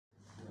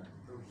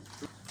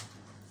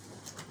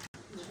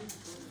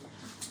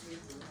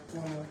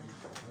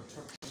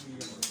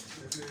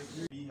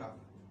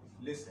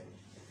listed.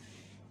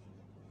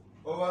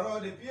 Overall,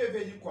 the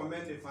PFAG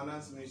commend the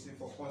Finance Ministry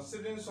for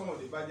considering some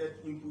of the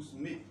budget inputs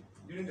made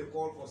during the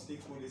call for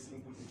stakeholders'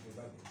 input into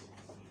the budget.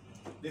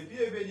 The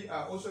PFAG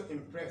are also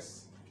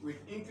impressed with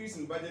increase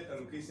in budget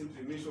allocation to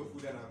the Ministry of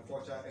Food and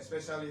Agriculture,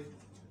 especially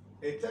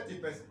a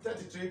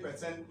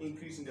 33%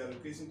 increase in the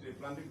allocation to the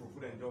Planting for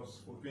Food and Jobs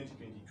for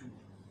 2022.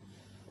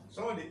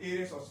 Some of the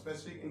areas of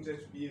specific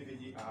interest to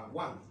PFAG are: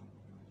 1.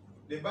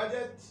 The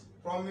budget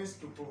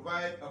promised to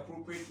provide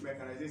appropriate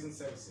mechanization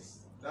services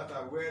that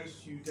are well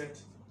suited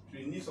to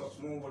the needs of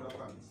smallholder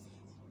farmers.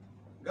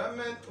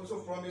 Government also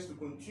promised to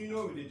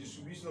continue with the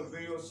distribution of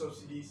various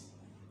subsidies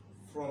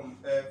from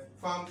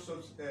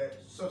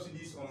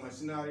subsidies on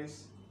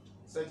machineries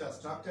such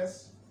as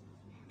tractors,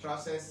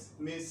 threshers,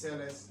 maize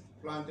sellers,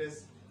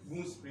 planters,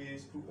 boom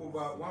sprayers to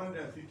over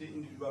 150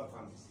 individual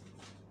farmers,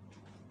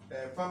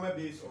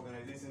 farmer-based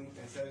organizations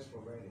and service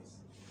providers.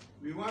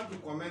 We want to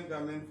commend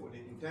government for the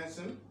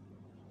intention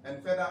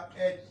and further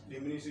urge the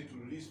ministry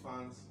to release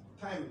funds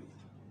timely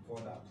for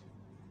that.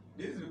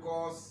 This is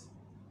because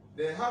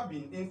there have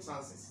been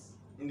instances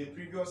in the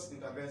previous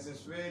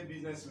interventions where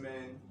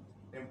businessmen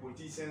and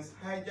politicians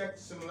hijacked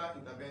similar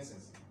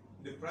interventions,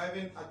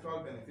 depriving actual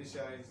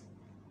beneficiaries,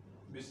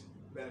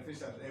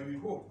 and we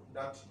hope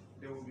that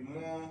they will be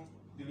more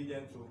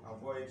diligent to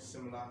avoid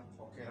similar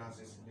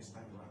occurrences this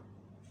time around.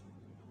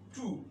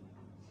 2.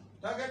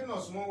 Targeting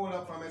of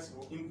smallholder farmers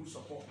for input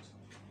support.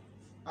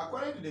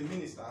 According to the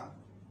minister,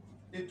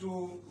 it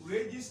will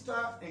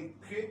register and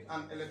create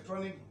an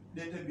electronic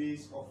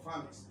database of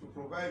farmers to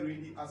provide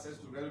ready access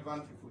to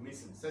relevant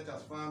information such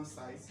as farm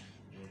size,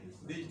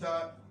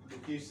 digital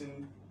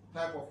location,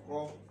 type of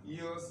crop,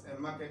 yields, and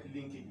market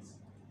linkages,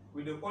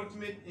 with the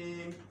ultimate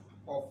aim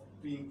of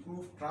to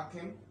improve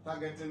tracking,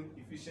 targeting,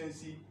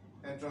 efficiency,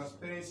 and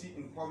transparency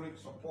in public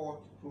support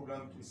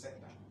program to the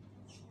sector.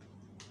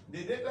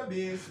 The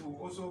database will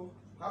also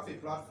have a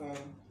platform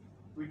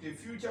with a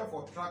future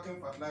for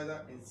tracking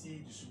fertilizer and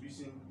seed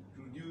distribution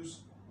to reduce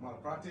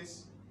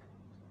malpractice,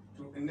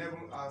 to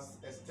enable us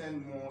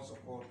extend more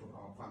support to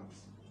our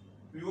farmers.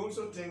 We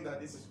also think that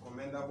this is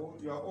commendable.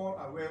 You are all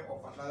aware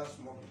of fertilizer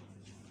smuggling.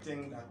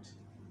 Think that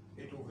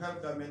it will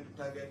help government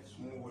to target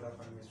smallholder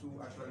farmers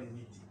who actually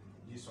need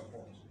this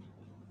support.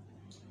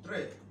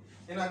 3.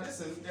 In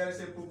addition, there is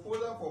a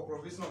proposal for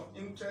provision of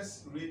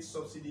interest rate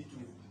subsidy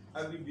to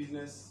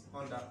agribusiness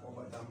under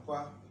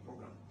Obadampwa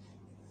program.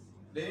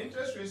 The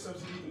interest rate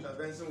subsidy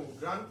intervention will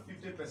grant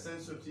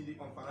 50% subsidy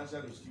on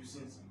financial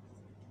institutions'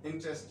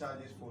 interest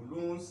charges for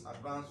loans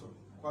advanced to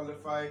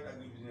qualified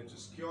agribusiness to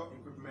secure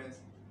equipment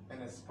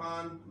and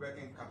expand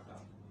working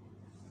capital.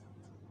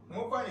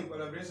 MOPA, in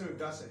collaboration with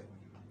GASE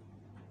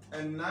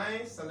and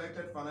 9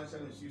 selected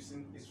financial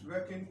institutions, is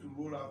working to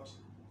roll out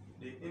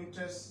the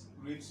interest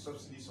rate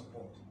subsidy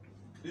support.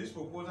 This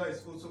proposal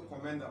is also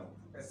commendable,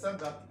 except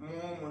that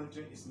more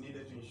monitoring is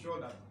needed to ensure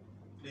that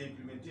the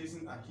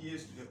implementation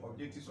adheres to the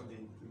objectives of the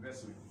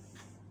investment,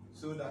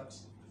 so that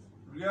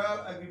real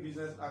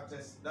agribusiness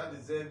actors that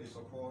deserve the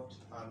support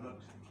are not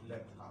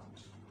left out.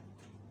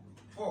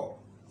 4.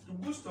 To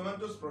boost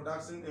tomatoes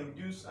production and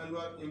reduce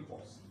annual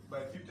imports by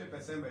 50%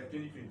 by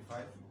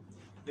 2025,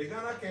 the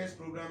Ghana Cares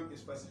program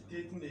is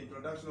facilitating the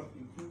introduction of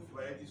improved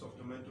varieties of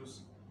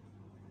tomatoes,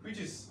 which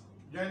is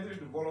jointly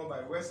developed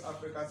by West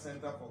Africa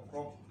Center for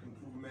Crop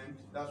Improvement,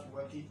 that's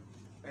WACI,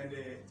 and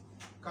the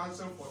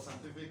Council for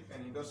Scientific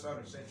and Industrial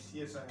Research,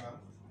 CSIR.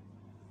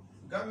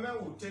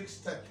 Government will take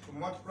steps to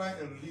multiply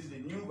and release the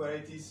new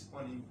varieties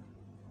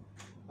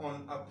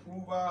on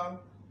approval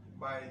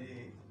by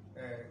the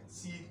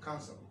Seed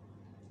Council.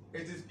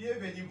 It is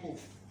PFAG hope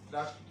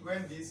that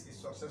when this is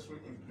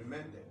successfully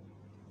implemented,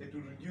 it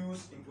will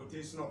reduce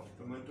importation of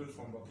tomatoes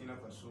from Burkina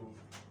Faso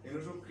and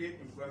also create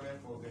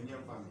employment for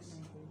Ghanaian farmers.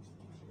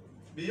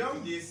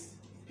 Beyond this,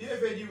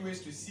 PFAG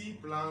wishes to see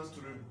plans to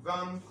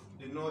revamp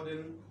the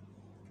Northern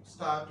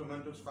Star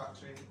Tomatoes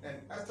factory and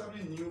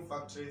establish new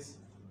factories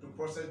to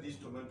process these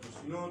tomatoes.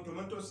 You know,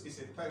 tomatoes is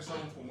a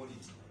perishable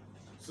commodity.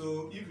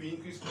 So if we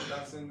increase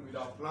production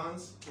without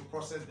plans to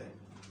process them,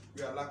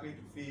 we are likely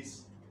to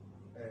face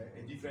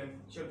a different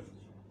challenge.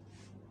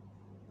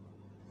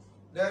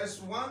 There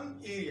is one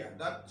area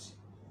that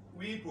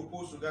we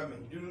propose to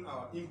government during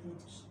our input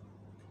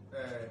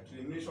to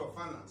the Ministry of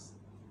Finance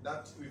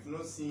that we've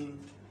not seen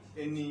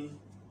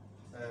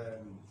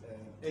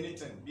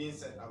anything being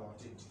said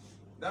about it.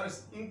 That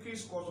is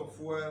increased cost of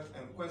fuel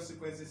and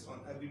consequences on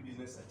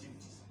agribusiness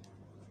activities.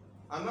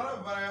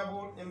 Another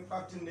variable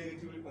impacting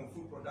negatively on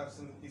food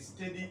production is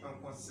steady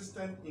and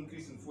consistent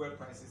increase in fuel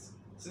prices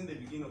since the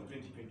beginning of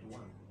 2021.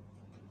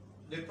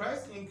 The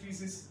price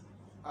increases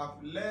have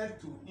led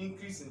to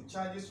increase in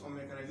charges on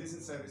mechanization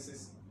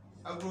services,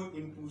 agro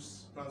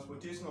inputs,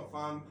 transportation of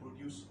farm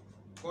produce,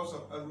 cost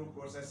of agro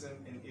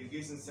processing, and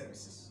irrigation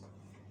services.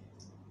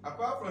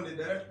 Apart from the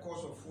direct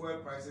cost of fuel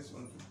prices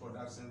on food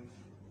production,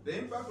 the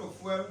impact of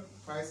fuel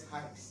price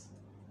hikes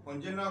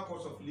on general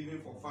cost of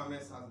living for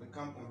farmers has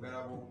become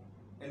unbearable,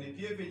 and the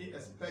PFAG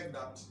expect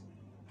that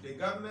the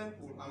government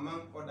will,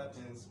 among other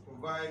things,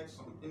 provide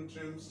some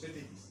interim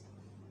strategies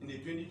in the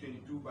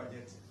 2022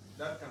 budget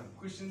that can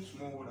cushion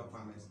smallholder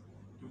farmers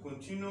to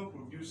continue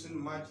producing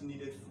much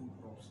needed food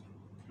crops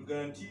to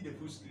guarantee the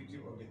food security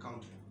of the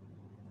country.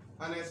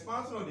 An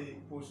expansion of the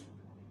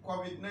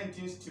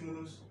post-COVID-19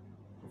 stimulus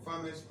to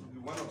farmers could be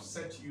one of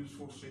such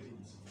useful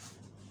strategies.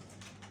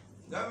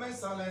 Government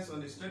silence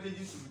on the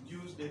strategy to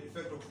reduce the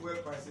effect of fuel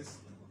prices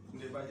in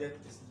the budget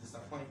is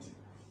disappointing.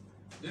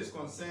 This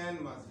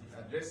concern must be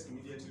addressed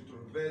immediately to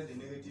reverse the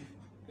negative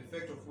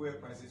effect of fuel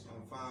prices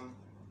on farm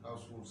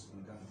households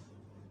in Ghana.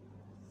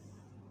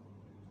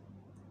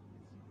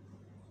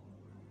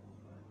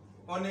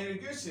 On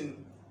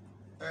irrigation,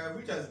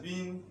 which has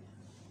been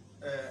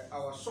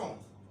our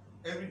song,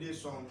 everyday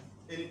song,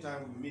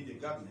 anytime we meet the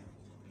government,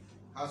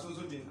 has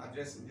also been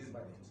addressed in this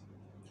budget.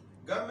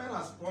 Government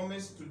has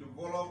promised to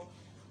develop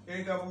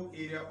irrigable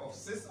area of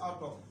 6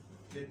 out of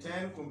the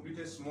 10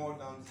 completed small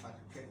dams at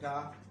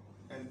Keta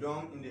and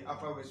Dong in the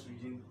Upper West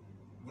region,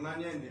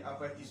 Bunania in the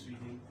Upper East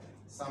region,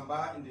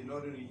 Samba in the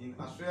Northern region,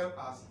 as well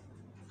as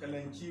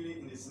Kalanchiri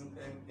in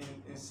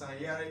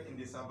Sanyari in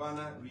the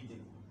Savannah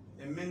region,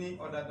 and many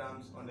other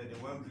dams under the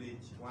One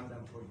Village, One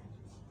Dam project.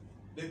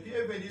 The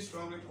PFAD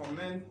strongly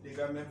commend the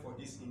government for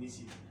this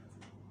initiative.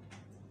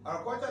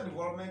 Agricultural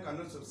development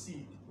cannot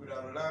succeed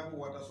without reliable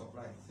water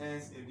supply,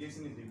 hence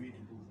irrigation is the way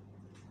to go.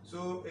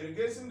 So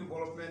irrigation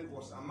development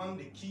was among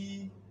the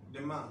key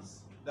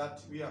demands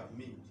that we have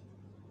made.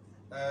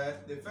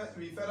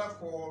 We further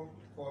call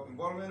for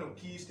involvement of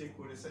key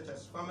stakeholders such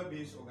as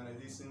farmer-based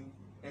organizations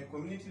and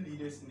community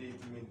leaders in the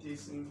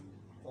implementation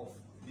of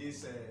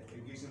these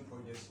irrigation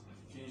projects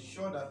to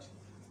ensure that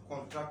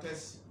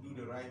contractors do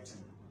the right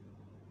thing.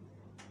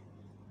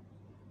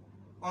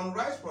 On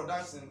rice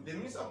production, the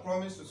minister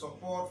promised to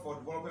support for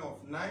development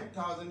of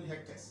 9,000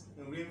 hectares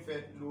in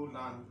rain-fed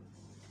lowland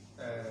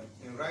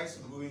in rice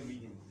growing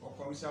region for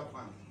commercial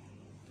farming.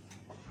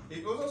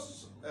 It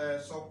also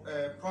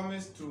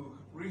promised to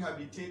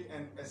rehabilitate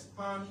and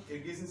expand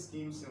irrigation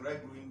schemes in rice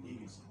growing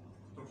areas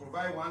to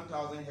provide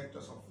 1,000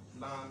 hectares of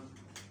land,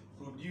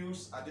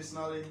 produce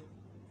additional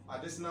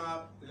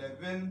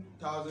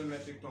 11,000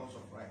 metric tons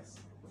of rice.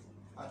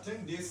 I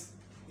think this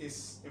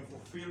is in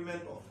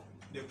fulfillment of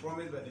the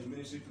promise by the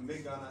ministry to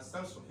make Ghana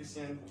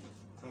self-sufficient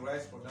in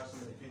rice production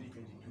by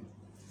 2022.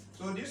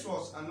 So this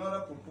was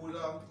another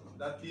proposal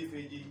that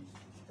PFAD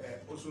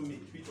also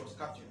made, which was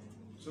captured.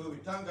 So we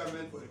thank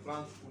government for the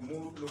plan to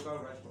promote local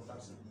rice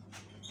production.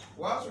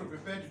 Whilst we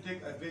prepare to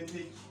take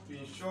advantage to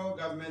ensure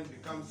government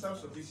becomes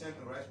self-sufficient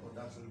in rice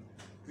production,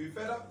 we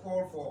further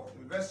call for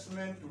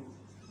investment to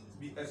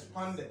be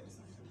expanded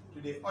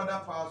to the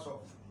other parts of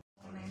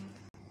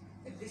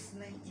a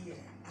listening ear,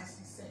 as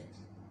he said.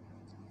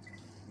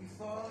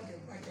 Before the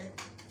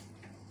budget,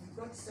 we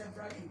got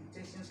several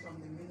invitations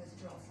from the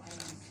Ministry of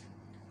Finance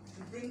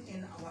to bring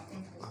in our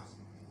input,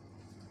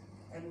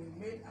 and we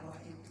made our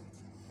input.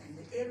 And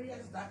the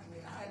areas that we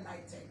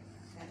highlighted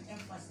and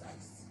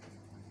emphasized,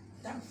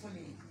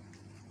 thankfully,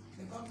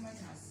 the government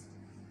has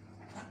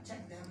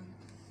captured them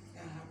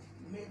and have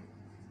made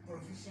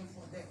provision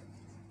for them.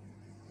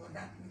 For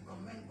that, we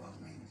commend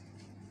government.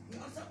 We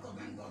also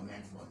commend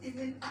government for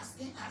even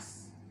asking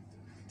us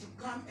to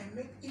come and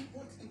make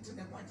input into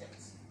the budget,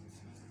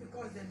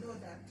 because they know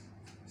that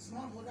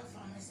smallholder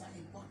farmers are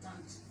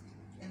important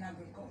in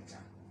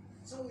agriculture.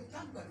 So we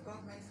thank the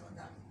government for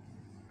that.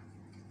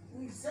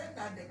 We said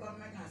that the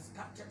government has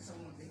captured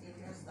some of the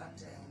areas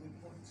that we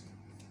put.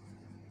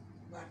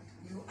 But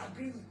you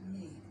agree with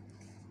me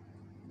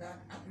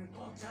that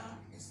agriculture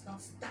is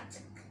not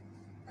static,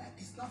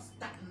 it's not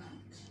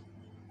stagnant.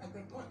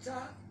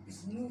 Agriculture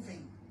is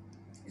moving.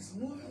 It's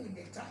moving with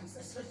the times,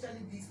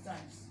 especially these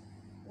times,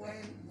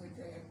 when with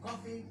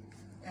COVID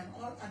and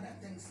all other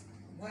things,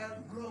 well,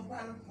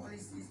 global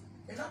policies,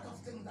 a lot of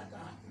things that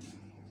are happening.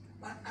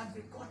 But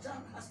agriculture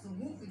has to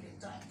move with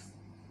the times.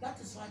 That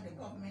is why the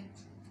government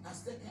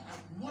has taken up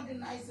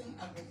modernizing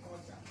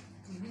agriculture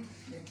to meet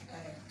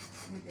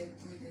with the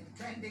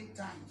trending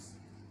times.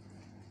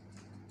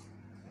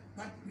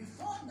 But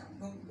before the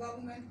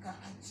government can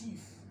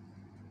achieve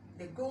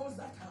the goals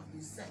that have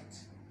been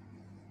set,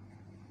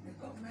 the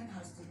government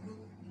has to look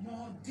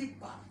more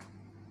deeper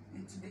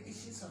into the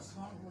issues of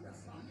smallholder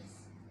farmers.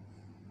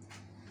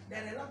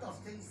 There are a lot of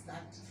things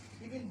that,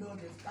 even though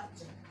they've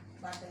captured,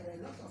 but there are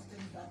a lot of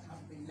things that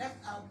have been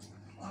left out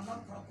or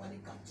not properly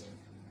captured,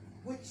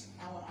 which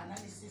our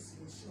analysis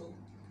will show,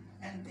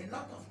 and a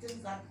lot of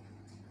things that,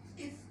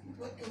 if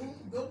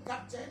don't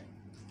captured,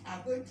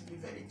 are going to be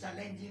very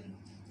challenging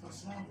for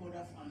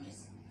smallholder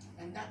farmers,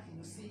 and that you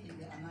will see in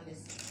the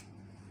analysis.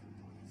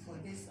 For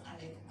this, I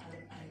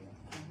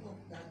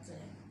hope that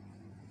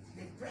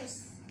the press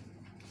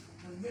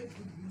will make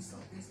good use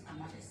of this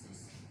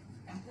analysis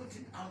and put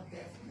it out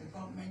there for the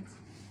government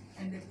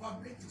and the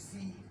public to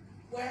see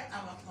where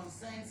our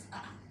concerns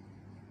are,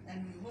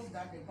 and we hope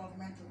that the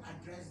government will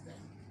address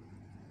them.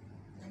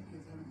 Thank you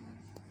very much.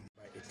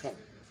 By a ton.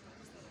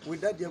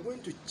 With that, they are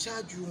going to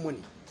charge you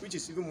money, which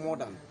is even more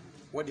than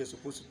what they're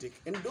supposed to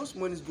take, and those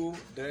monies go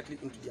directly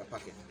into their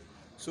pocket.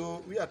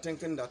 So we are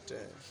thinking that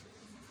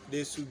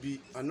there should be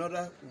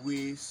another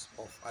ways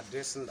of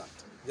addressing that,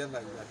 just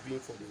like we are doing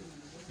for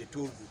the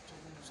toll booth,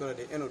 so that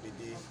at the end of the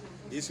day,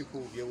 these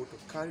people will be able to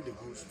carry the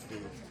goods to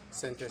the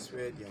centers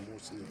where they are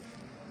most needed.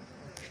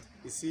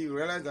 You see, you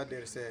realize that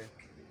there is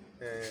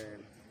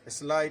a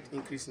slight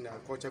increase in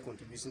agriculture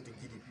contribution to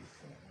GDP,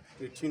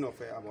 to the tune of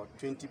about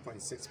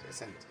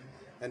 20.6%.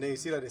 And then you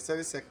see that the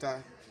service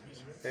sector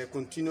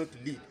continued to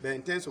lead, but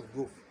in terms of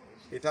growth,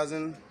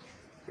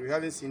 we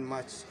haven't seen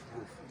much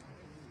growth.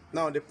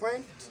 Now, the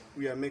point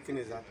we are making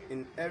is that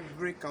in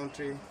every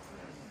country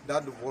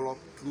that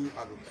developed through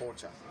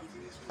agriculture,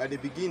 at the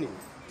beginning,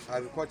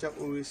 agriculture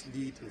always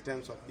leads in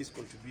terms of its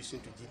contribution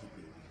to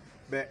GDP.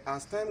 But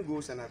as time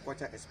goes and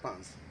agriculture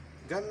expands,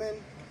 government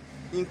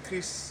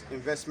increase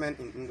investment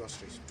in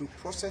industries to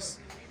process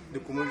the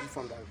commodity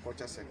from the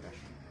agriculture sector.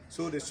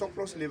 So the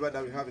surplus labor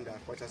that we have in the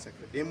agriculture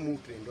sector, they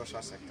move to the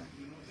industrial sector.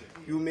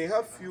 You may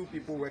have few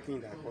people working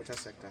in the agriculture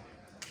sector,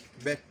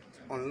 but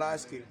on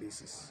large-scale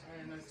basis.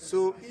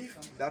 So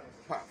if that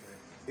path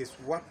is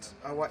what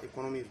our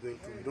economy is going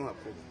through, we don't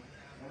have problem.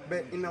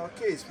 But in our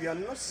case, we are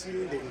not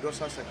seeing the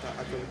industrial sector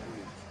actually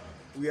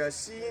growing. We are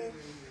seeing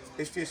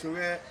a situation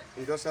where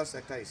industrial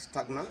sector is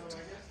stagnant,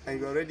 and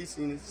you're already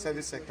seeing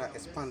service sector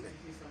expanding.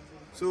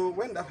 So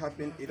when that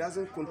happens, it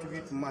doesn't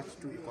contribute much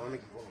to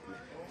economic development.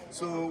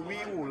 So we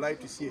would like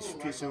to see a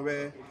situation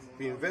where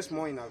we invest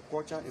more in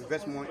agriculture,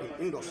 invest more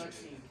in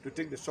industries to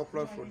take the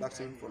surplus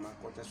production from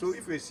agriculture. So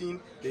if we're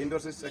seeing the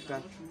industry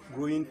sector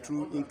growing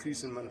through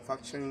increase in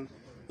manufacturing,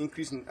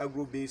 increase in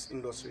agro-based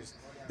industries,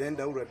 then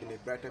that would have been a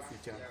brighter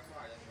future,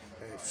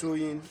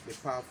 showing the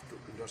path to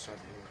industrial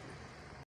development.